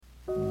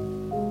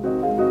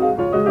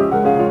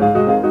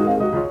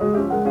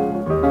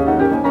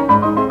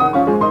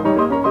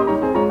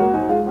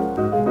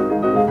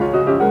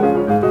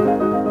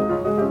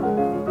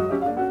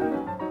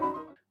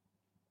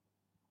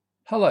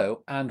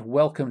Hello and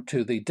welcome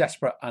to the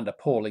Desperate and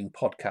Appalling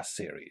podcast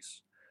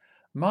series.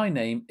 My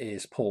name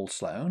is Paul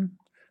Sloan,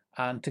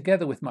 and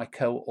together with my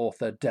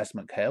co-author Des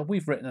McHale,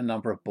 we've written a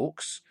number of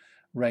books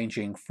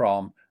ranging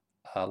from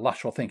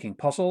lateral thinking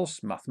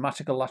puzzles,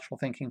 mathematical lateral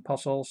thinking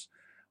puzzles,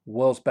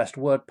 world's best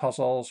word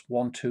puzzles,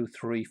 1, 2,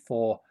 3,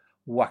 4,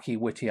 wacky,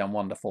 witty and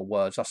wonderful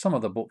words are some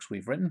of the books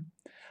we've written.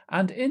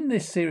 And in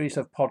this series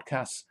of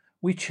podcasts,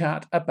 we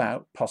chat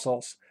about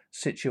puzzles,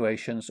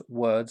 situations,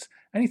 words,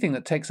 anything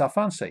that takes our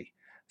fancy.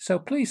 So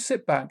please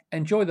sit back,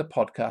 enjoy the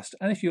podcast,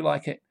 and if you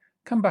like it,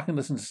 come back and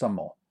listen to some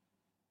more.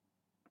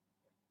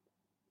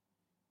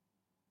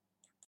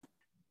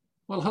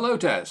 Well, hello,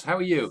 Des. How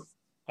are you?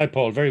 Hi,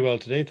 Paul. Very well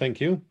today. Thank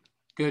you.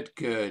 Good,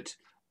 good.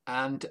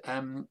 And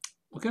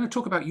we're going to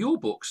talk about your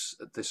books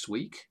this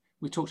week.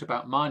 We talked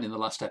about mine in the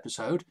last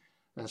episode,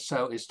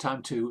 so it's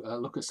time to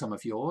look at some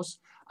of yours.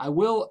 I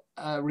will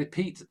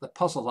repeat the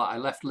puzzle that I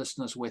left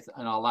listeners with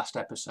in our last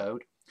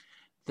episode.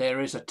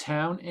 There is a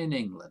town in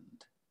England,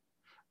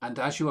 and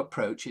as you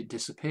approach, it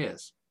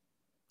disappears.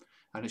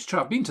 And it's true,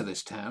 I've been to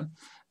this town,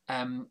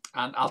 and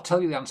I'll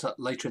tell you the answer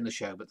later in the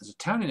show, but there's a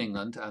town in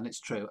England, and it's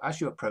true,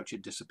 as you approach,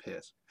 it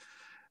disappears.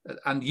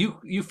 And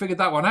you figured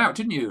that one out,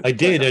 didn't you? I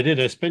did.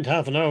 I spent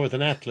half an hour with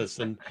an atlas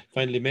and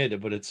finally made it,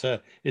 but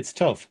it's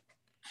tough.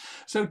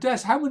 So,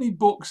 Des, how many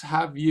books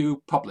have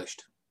you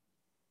published?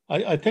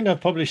 I think I've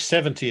published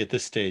 70 at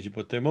this stage,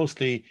 but they're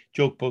mostly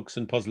joke books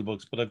and puzzle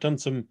books, but I've done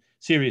some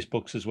serious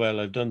books as well.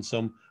 I've done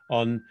some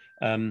on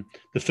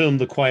the film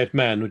The Quiet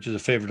Man, which is a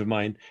favorite of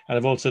mine. And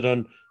I've also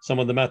done some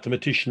on the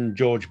mathematician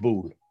George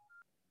Boole.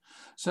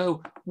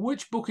 So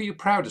which book are you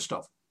proudest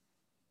of?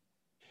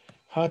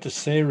 Hard to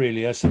say,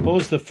 really. I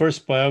suppose the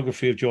first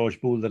biography of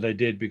George Boole that I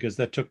did, because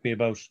that took me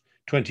about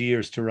 20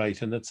 years to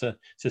write. And it's a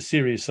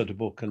serious sort of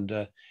book.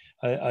 And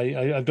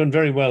I've done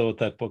very well with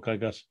that book. I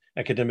got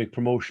academic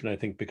promotion, I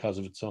think, because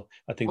of it. So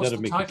I think that'll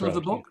make me proud. What's the title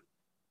of the book?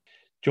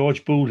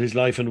 George Boole, His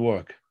Life and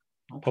Work,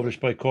 published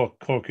by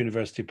Cork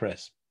University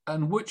Press.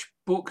 And which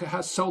book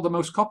has sold the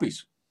most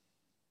copies?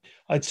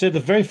 I'd say the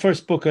very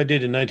first book I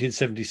did in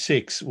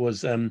 1976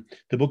 was the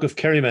Book of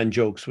Kerryman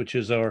Jokes, which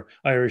is our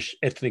Irish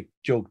ethnic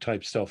joke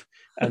type stuff.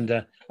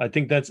 And I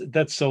think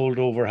that's sold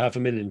over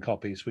 500,000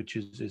 copies, which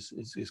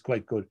is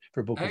quite good for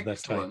a book of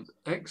that time.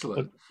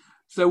 Excellent.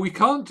 So we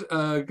can't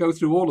go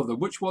through all of them.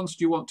 Which ones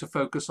do you want to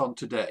focus on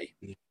today?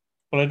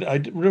 Well,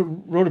 I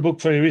wrote a book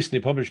very recently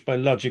published by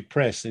Logic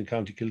Press in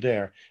County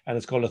Kildare, and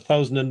it's called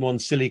 1001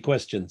 Silly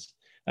Questions.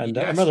 And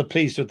yes. I'm rather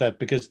pleased with that,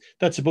 because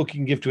that's a book you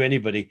can give to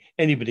anybody.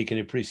 Anybody can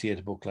appreciate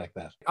a book like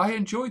that. I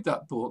enjoyed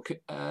that book.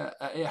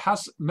 It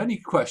has many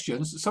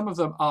questions. Some of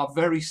them are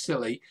very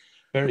silly.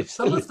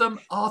 Some of them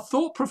are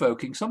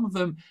thought-provoking. Some of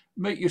them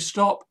make you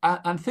stop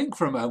and think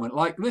for a moment,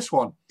 like this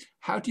one.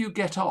 How do you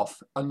get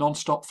off a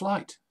non-stop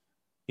flight?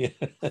 Yeah.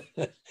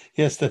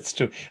 Yes, that's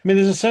true. I mean,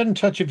 there's a certain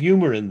touch of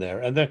humor in there,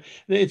 and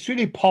it's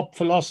really pop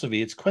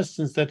philosophy. It's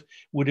questions that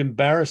would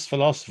embarrass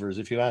philosophers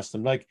if you ask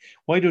them, like,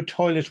 why do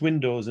toilet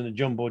windows in a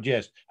jumbo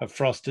jet have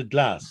frosted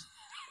glass?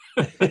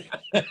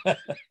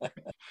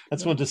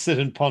 That's one to sit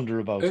and ponder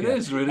about. It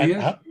is really.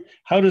 Yeah.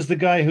 How does the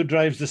guy who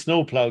drives the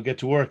snowplow get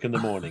to work in the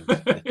morning?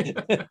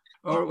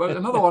 Or well,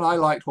 another one I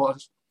liked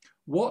was,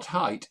 what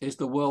height is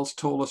the world's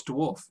tallest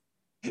dwarf?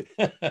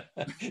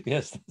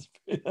 Yes, that's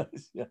pretty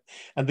nice. Yeah.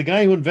 And the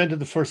guy who invented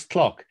the first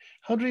clock,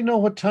 how did he know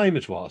what time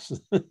it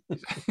was?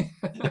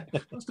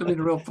 Must have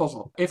been a real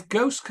puzzle. If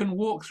ghosts can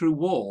walk through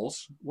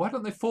walls, why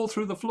don't they fall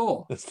through the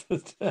floor?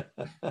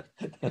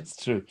 That's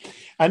true.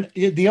 And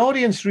the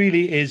audience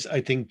really is,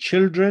 I think,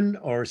 children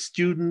or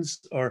students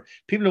or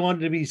people who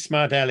want to be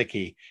smart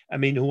alecky. I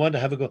mean, who want to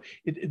have a go.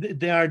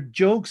 They are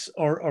jokes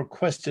or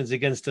questions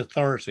against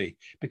authority,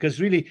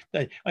 because really,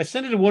 I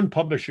sent it to one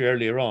publisher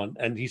earlier on,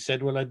 and he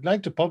said, well, I'd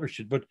like to publish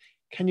it, but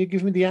can you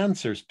give me the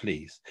answers,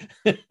 please?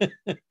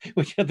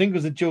 Which I think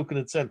was a joke in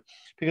itself,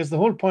 because the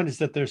whole point is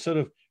that they're sort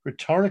of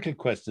rhetorical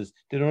questions.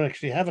 They don't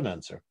actually have an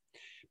answer.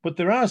 But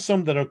there are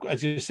some that are,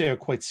 as you say, are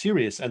quite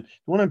serious. And the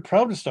one I'm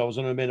proudest of is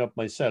one I made up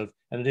myself,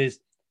 and it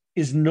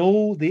is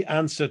no the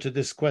answer to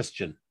this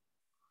question?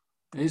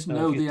 Is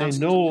no the answer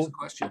to this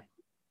question?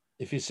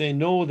 If you say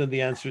no, then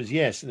the answer is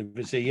yes. And if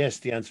you say yes,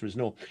 the answer is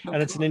no.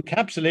 And it's an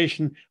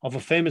encapsulation of a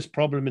famous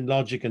problem in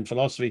logic and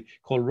philosophy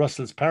called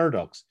Russell's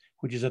paradox,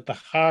 which is at the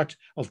heart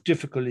of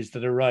difficulties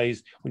that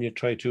arise when you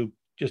try to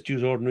just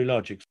use ordinary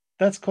logic.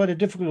 That's quite a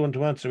difficult one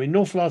to answer. I mean,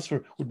 no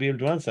philosopher would be able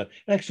to answer that.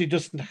 It actually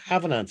doesn't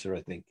have an answer,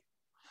 I think.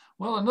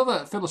 Well,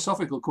 another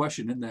philosophical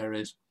question in there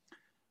is,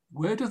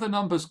 where do the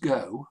numbers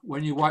go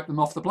when you wipe them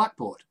off the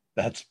blackboard?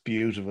 That's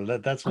beautiful.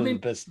 That's one of the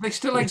best. They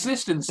still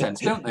exist in a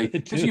sense, don't they?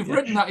 Because you've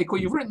written that,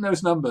 you've written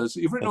those numbers,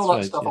 you've written all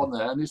that stuff on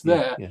there, and it's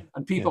there,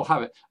 and people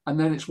have it, and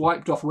then it's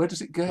wiped off. Where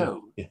does it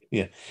go?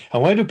 Yeah.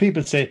 And why do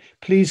people say,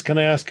 please, can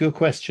I ask you a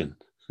question?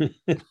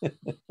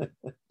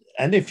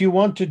 And if you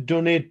want to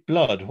donate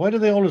blood, why do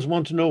they always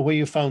want to know where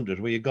you found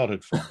it, where you got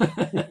it from?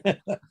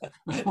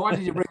 Why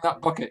did you bring that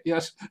bucket?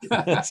 Yes.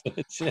 I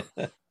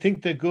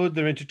think they're good,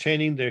 they're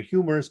entertaining, they're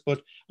humorous,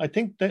 but I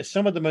think that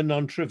some of them are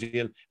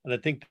non-trivial, and I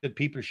think that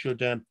people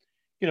should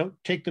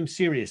take them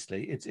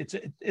seriously.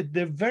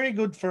 They're very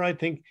good for, I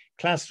think,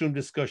 classroom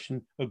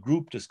discussion or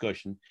group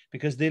discussion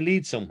because they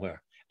lead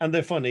somewhere. And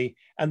they're funny,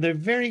 and they're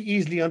very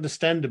easily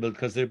understandable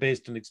because they're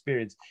based on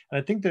experience. And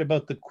I think they're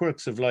about the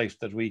quirks of life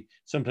that we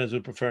sometimes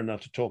would prefer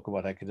not to talk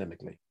about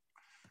academically.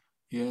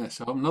 Yeah,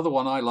 so another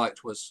one I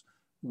liked was,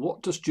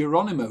 what does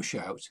Geronimo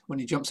shout when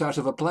he jumps out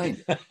of a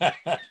plane?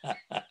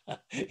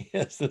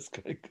 Yes, that's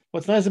correct.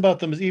 What's nice about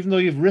them is even though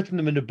you've written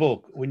them in a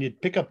book, when you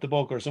pick up the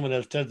book or someone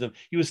else tells them,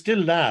 you will still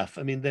laugh.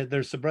 I mean,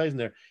 they're surprising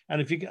there.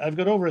 And I've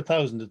got over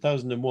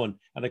 1,001,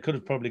 and I could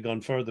have probably gone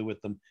further with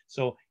them.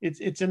 So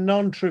it's a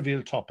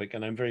non-trivial topic,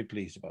 and I'm very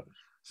pleased about it.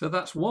 So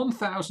that's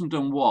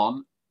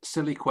 1001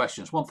 Silly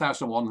Questions,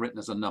 1001 written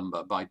as a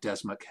number by Des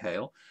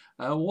McHale.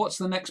 What's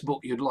the next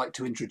book you'd like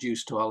to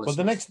introduce to our listeners?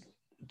 Well,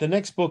 the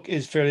next book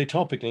is fairly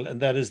topical,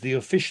 and that is the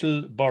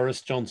official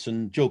Boris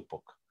Johnson joke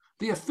book.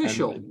 The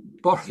official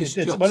Boris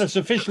Johnson. Well, it's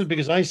official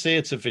because I say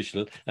it's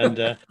official. And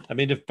I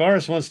mean, if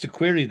Boris wants to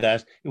query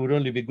that, it would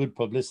only be good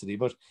publicity.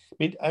 But I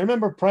mean, I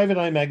remember Private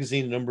Eye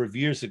magazine a number of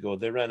years ago,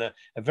 they ran a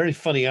very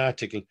funny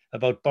article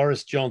about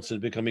Boris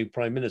Johnson becoming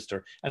prime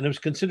minister. And it was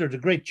considered a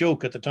great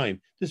joke at the time.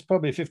 This is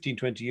probably 15,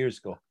 20 years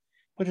ago.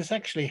 But it's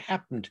actually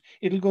happened.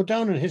 It'll go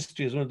down in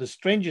history as one of the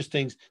strangest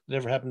things that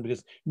ever happened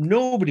because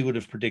nobody would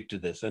have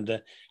predicted this.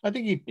 And I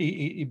think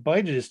he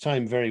bided his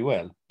time very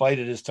well.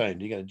 Bided his time.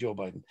 You got a Joe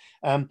Biden.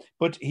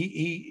 But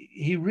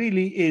he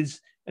really is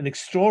an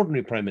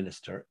extraordinary prime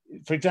minister.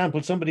 For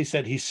example, somebody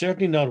said he's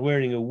certainly not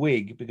wearing a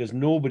wig because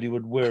nobody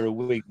would wear a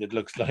wig that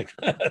looks like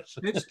that.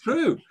 It's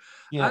true.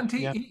 Yeah, and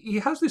he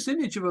has this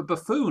image of a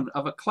buffoon,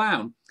 of a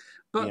clown.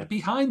 But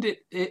behind it,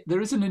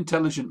 there is an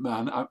intelligent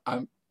man.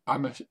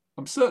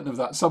 I'm certain of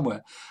that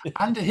somewhere.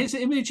 And his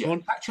image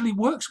actually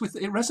works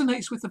it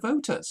resonates with the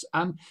voters.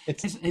 And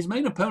his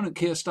main opponent,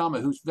 Keir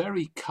Starmer, who's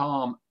very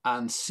calm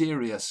and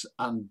serious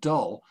and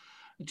dull,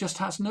 just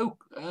has no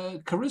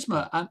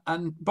charisma.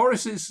 And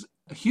Boris's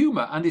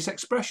humour and his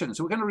expression.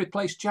 So we're going to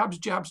replace jabs,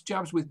 jabs,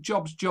 jabs with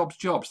jobs, jobs,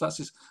 jobs. That's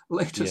his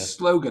latest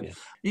slogan. Yeah.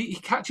 He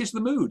catches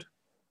the mood.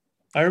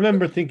 I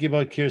remember thinking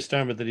about Keir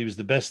Starmer that he was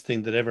the best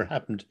thing that ever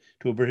happened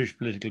to a British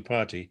political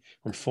party.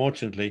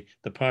 Unfortunately,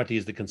 the party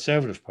is the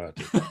Conservative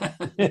Party.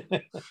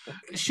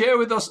 Share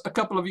with us a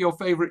couple of your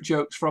favourite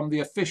jokes from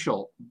the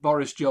official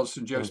Boris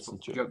Johnson joke.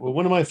 Well,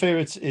 one of my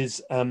favourites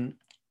is a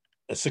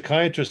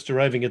psychiatrist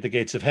arriving at the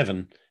gates of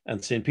heaven,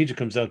 and St. Peter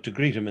comes out to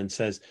greet him and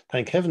says,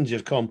 "Thank heavens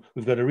you've come.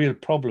 We've got a real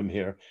problem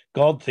here.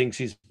 God thinks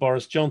he's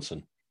Boris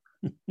Johnson."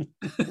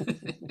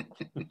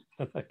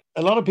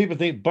 A lot of people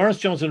think Boris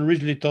Johnson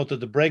originally thought that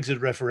the Brexit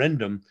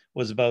referendum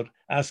was about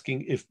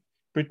asking if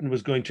Britain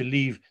was going to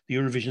leave the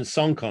Eurovision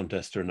Song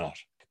Contest or not.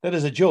 That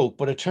is a joke,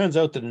 but it turns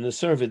out that in a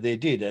survey they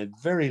did, a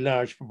very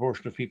large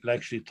proportion of people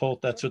actually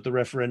thought that's what the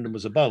referendum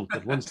was about,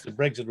 that once the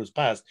Brexit was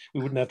passed,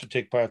 we wouldn't have to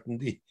take part in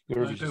the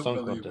Eurovision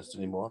Song Contest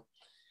anymore.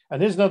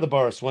 And here's another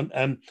Boris one.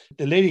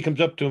 The lady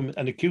comes up to him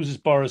and accuses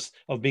Boris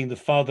of being the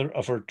father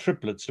of her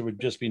triplets who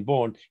had just been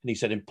born. And he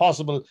said,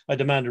 "Impossible, I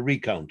demand a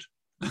recount."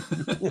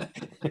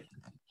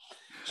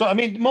 So, I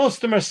mean, most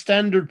of them are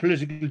standard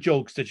political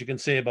jokes that you can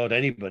say about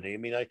anybody. I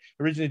mean, I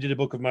originally did a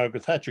book of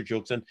Margaret Thatcher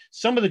jokes, and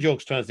some of the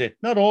jokes translate,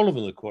 not all of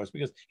them, of course,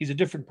 because he's a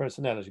different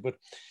personality. But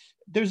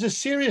there's a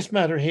serious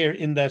matter here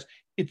in that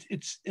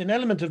it's an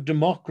element of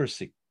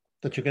democracy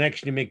that you can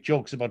actually make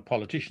jokes about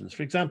politicians.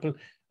 For example,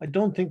 I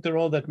don't think there are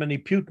all that many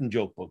Putin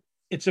joke books.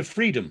 It's a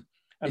freedom.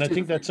 And I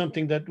think that's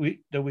something that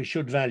we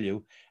should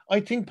value. I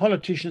think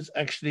politicians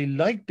actually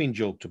like being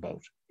joked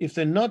about. If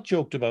they're not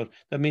joked about,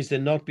 that means they're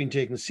not being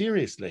taken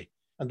seriously.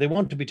 And they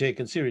want to be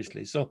taken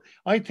seriously. So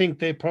I think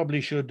they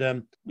probably should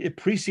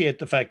appreciate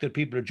the fact that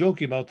people are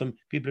joking about them,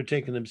 people are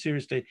taking them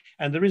seriously.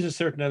 And there is a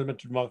certain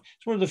element of democracy.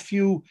 It's one of the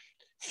few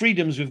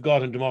freedoms we've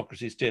got in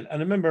democracy still. And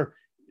remember,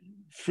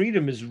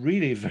 freedom is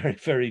really very,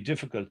 very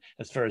difficult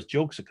as far as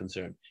jokes are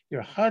concerned.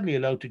 You're hardly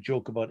allowed to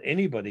joke about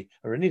anybody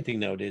or anything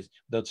nowadays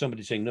without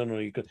somebody saying,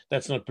 no,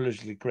 that's not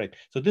politically correct.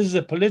 So this is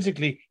a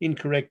politically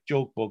incorrect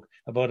joke book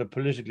about a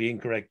politically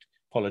incorrect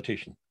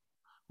politician.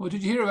 Well,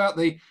 did you hear about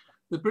the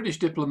British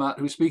diplomat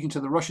who was speaking to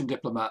the Russian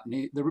diplomat?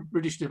 And the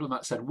British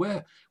diplomat said,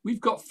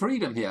 we've got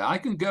freedom here. I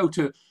can go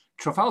to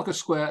Trafalgar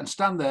Square and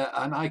stand there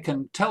and I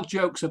can tell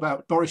jokes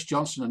about Boris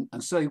Johnson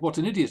and say what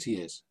an idiot he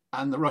is.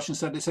 And the Russian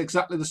said, it's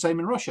exactly the same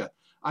in Russia.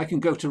 I can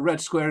go to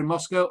Red Square in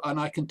Moscow and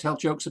I can tell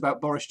jokes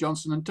about Boris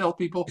Johnson and tell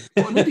people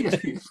what an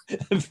idiot he is.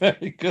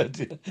 Very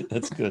good.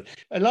 That's good.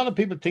 A lot of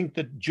people think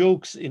that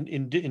jokes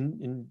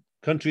in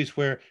countries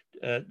where,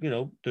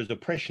 there's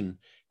oppression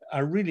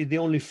are really the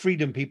only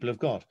freedom people have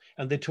got.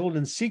 And they're told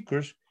in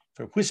secret,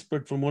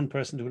 whispered from one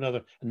person to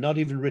another, and not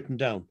even written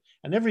down.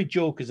 And every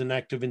joke is an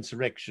act of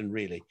insurrection,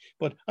 really.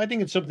 But I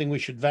think it's something we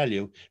should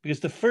value,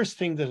 because the first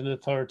thing that an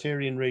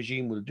authoritarian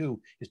regime will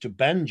do is to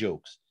ban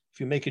jokes. If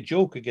you make a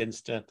joke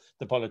against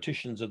the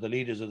politicians or the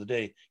leaders of the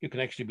day, you can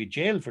actually be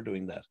jailed for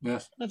doing that.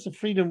 Yes. That's a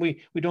freedom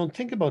we don't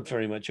think about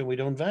very much and we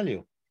don't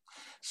value.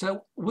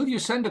 So will you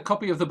send a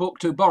copy of the book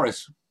to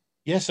Boris?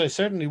 Yes, I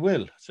certainly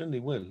will.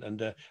 Certainly will.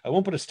 And I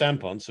won't put a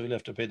stamp on, so he'll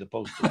have to pay the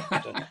postage.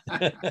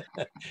 But,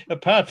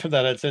 apart from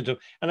that, I'd send to him.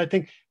 And I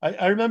think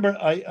I remember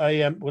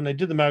when I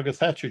did the Margaret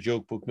Thatcher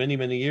joke book many,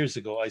 many years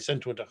ago, I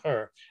sent one to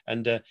her,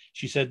 and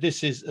she said,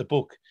 "This is a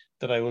book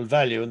that I will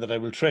value and that I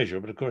will treasure."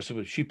 But of course,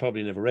 she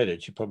probably never read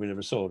it. She probably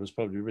never saw it. It was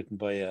probably written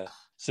by a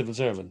civil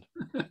servant.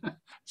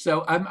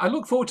 So I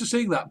look forward to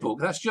seeing that book.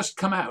 That's just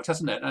come out,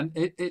 hasn't it? And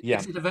Yeah.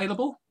 is it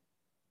available?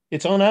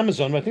 It's on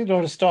Amazon. I think they're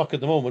out of stock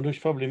at the moment, which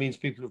probably means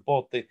people have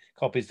bought the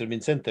copies that have been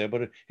sent there.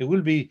 But it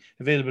will be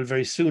available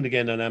very soon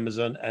again on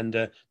Amazon, and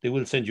they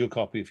will send you a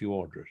copy if you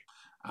order it.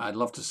 I'd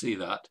love to see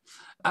that.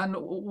 And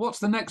what's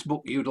the next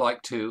book you'd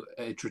like to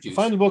The introduce?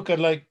 final book I'd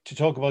like to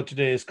talk about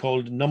today is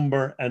called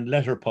Number and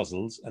Letter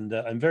Puzzles, and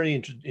I'm very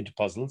into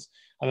puzzles.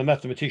 I'm a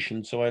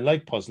mathematician, so I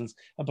like puzzles.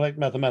 I like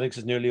mathematics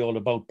is nearly all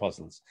about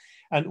puzzles.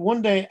 And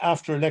one day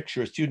after a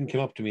lecture, a student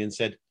came up to me and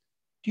said,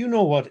 "Do you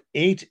know what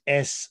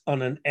 8S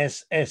on an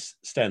SS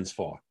stands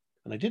for?"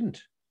 And I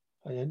didn't.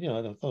 I thought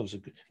it was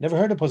never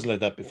heard a puzzle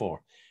like that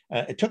before.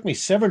 It took me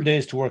several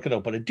days to work it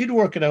out, but I did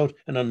work it out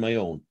and on my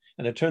own.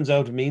 And it turns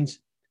out it means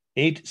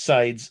 8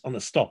 sides on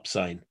a stop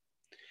sign.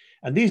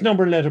 And these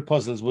number and letter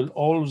puzzles will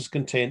always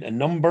contain a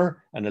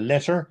number and a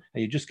letter,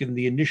 and you just give them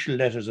the initial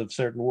letters of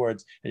certain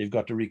words, and you've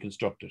got to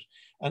reconstruct it.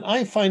 And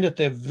I find that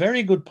they're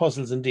very good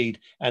puzzles indeed,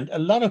 and a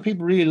lot of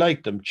people really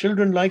like them.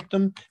 Children like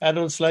them,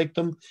 adults like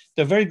them.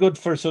 They're very good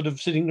for sort of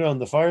sitting around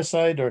the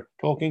fireside or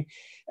talking,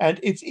 and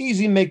it's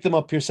easy to make them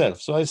up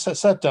yourself. So I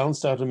sat down,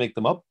 started to make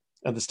them up,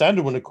 and the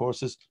standard one, of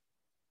course, is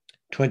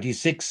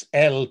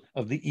 26L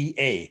of the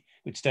EA,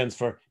 which stands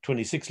for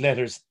 26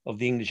 letters of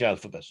the English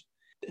alphabet.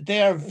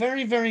 They are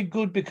very, very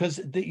good because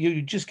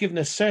you're just given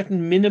a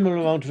certain minimum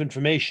amount of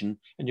information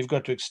and you've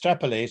got to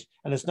extrapolate,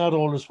 and it's not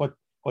always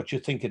what you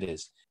think it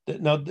is.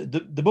 Now,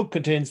 the book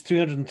contains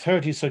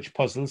 330 such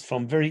puzzles,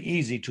 from very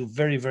easy to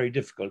very, very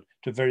difficult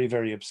to very,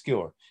 very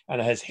obscure. And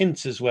it has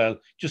hints as well,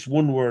 just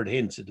one word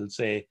hints. It'll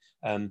say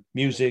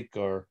music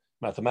or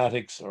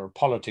mathematics or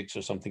politics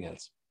or something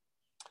else.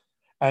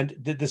 And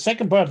the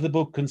second part of the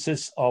book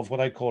consists of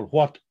what I call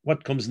what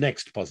comes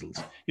next puzzles.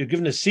 You're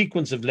given a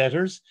sequence of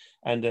letters,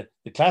 and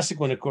the classic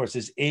one, of course,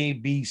 is A,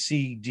 B,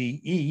 C, D,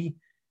 E.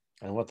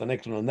 And what the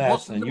next one on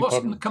that?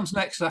 What comes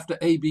next after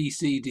A, B,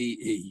 C, D,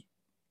 E?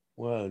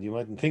 Well, you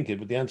mightn't think it,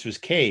 but the answer is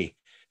K,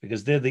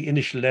 because they're the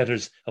initial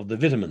letters of the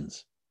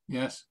vitamins.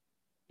 Yes.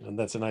 And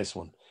that's a nice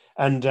one.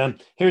 And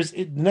here's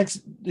it.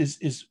 Next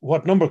is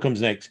what number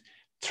comes next?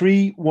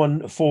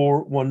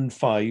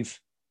 31415.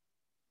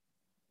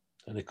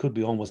 And it could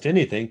be almost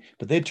anything,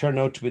 but they turn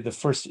out to be the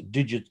first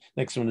digit.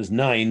 Next one is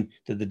 9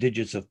 to the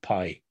digits of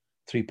pi,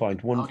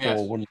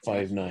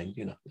 3.14159.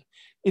 You know,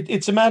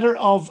 it's a matter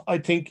of, I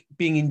think,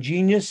 being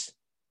ingenious,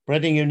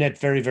 spreading your net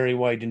very, very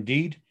wide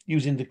indeed,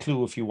 using the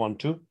clue if you want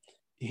to.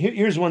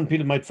 Here's one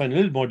people might find a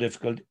little more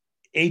difficult: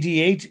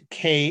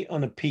 88K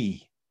on a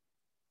P.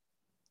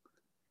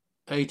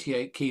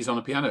 88 keys on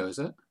a piano, is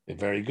it?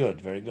 Very good,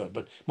 very good.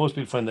 But most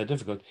people find that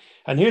difficult.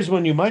 And here's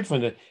one you might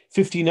find: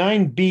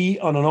 59B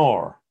on an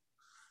R.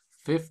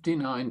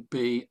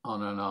 59B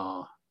on an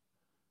R.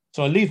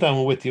 So I'll leave that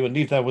one with you and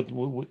leave that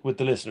with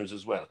the listeners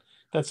as well.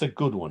 That's a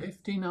good one.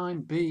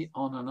 59B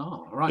on an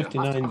R. Right.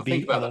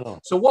 59B on an R.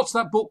 So what's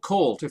that book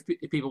called if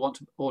people want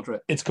to order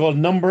it? It's called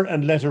Number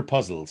and Letter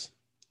Puzzles.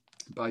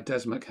 By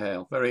Des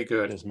McHale. Very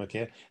good. Des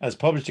McHale. As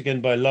published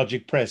again by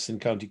Logic Press in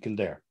County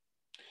Kildare.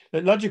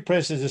 Logic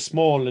Press is a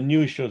small and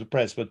newish sort of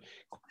press, but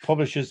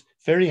publishes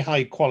very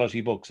high quality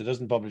books. It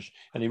doesn't publish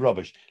any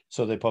rubbish,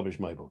 so they publish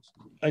my books.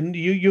 And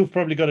you've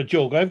probably got a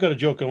joke. I've got a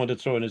joke I want to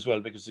throw in as well,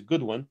 because it's a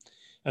good one.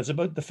 And it's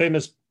about the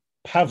famous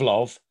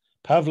Pavlov.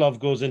 Pavlov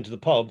goes into the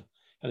pub,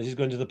 and as he's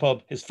going to the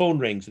pub, his phone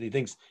rings, and he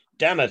thinks,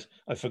 "Damn it,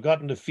 I've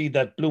forgotten to feed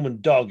that blooming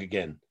dog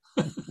again."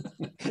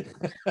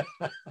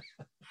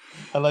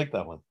 I like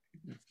that one.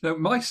 So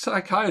my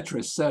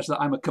psychiatrist says that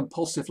I'm a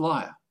compulsive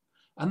liar.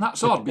 And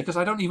that's odd because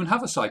I don't even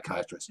have a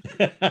psychiatrist.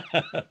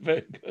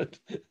 Very good.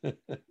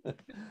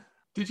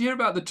 Did you hear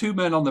about the two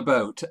men on the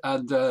boat?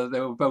 And they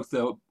were both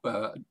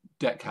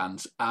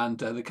deckhands. And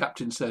the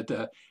captain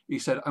said, he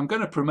said, "I'm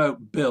going to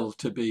promote Bill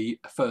to be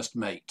first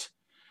mate."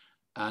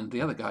 And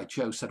the other guy,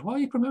 Joe, said, "Why are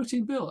you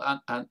promoting Bill?"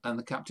 And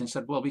the captain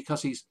said, "Well,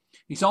 because he's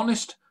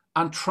honest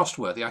and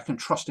trustworthy. I can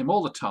trust him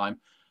all the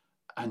time."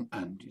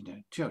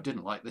 And Joe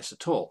didn't like this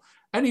at all.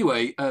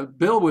 Anyway,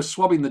 Bill was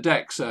swabbing the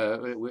decks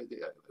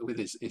with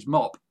his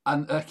mop,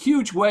 and a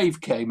huge wave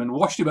came and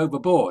washed him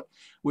overboard,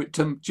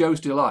 to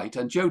Joe's delight.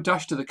 And Joe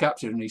dashed to the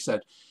captain and he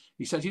said,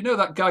 "You know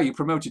that guy you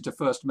promoted to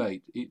first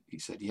mate?" He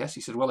said, "Yes."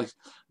 He said, "Well,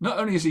 not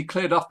only is he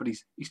cleared off, but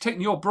he's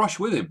taken your brush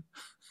with him."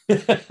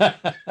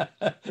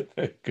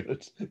 Very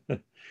good.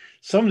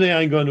 Someday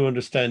I'm going to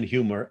understand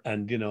humor,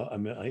 and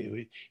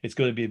it's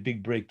going to be a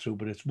big breakthrough.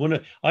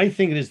 But I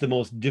think it is the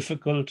most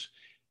difficult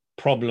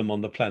problem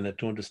on the planet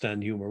to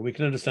understand humor. We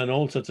can understand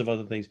all sorts of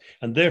other things,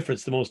 and therefore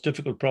it's the most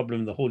difficult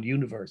problem in the whole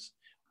universe.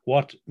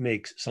 What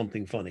makes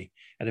something funny?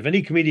 And if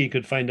any comedian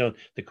could find out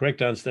the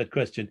correct answer to that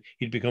question,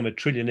 he'd become a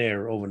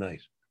trillionaire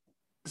overnight.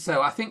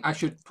 So I think I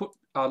should put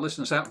our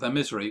listeners out of their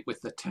misery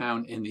with the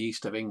town in the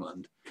east of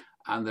England.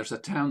 And there's a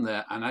town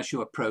there, and as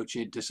you approach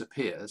it,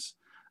 disappears.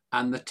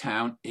 And the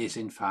town is,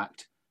 in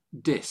fact,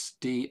 Diss,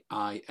 Diss.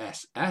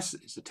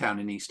 It's a town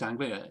in East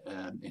Anglia,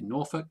 in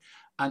Norfolk.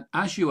 And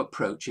as you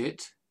approach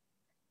it,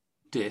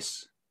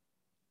 Diss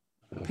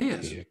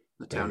appears. Okay.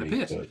 The town Very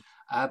appears. good.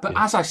 But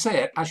Yeah. as I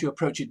say it, as you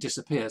approach it,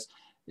 disappears.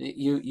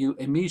 You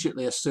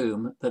immediately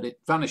assume that it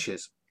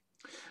vanishes.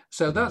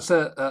 So Mhm. that's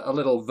a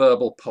little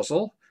verbal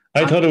puzzle.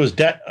 I And thought it was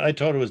that. I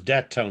thought it was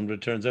that town, but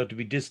it turns out to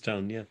be this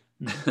town. Yeah.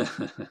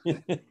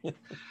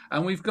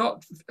 and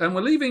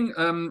we're leaving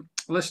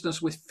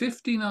listeners with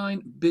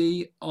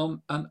 59B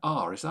on an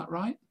R. Is that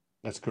right?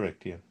 That's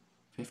correct. Yeah.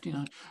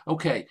 59.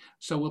 Okay,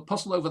 so we'll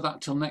puzzle over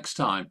that till next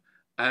time.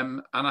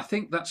 And I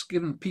think that's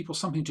given people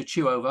something to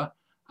chew over.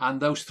 And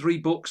those 3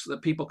 books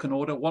that people can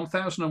order: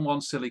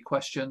 1001 Silly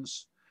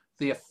Questions,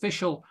 the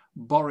official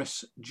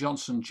Boris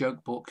Johnson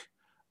joke book,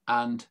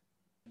 and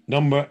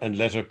Number and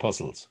letter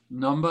puzzles.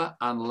 number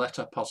and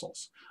letter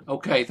puzzles.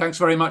 Okay, thanks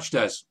very much,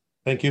 Des.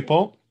 Thank you,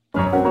 Paul.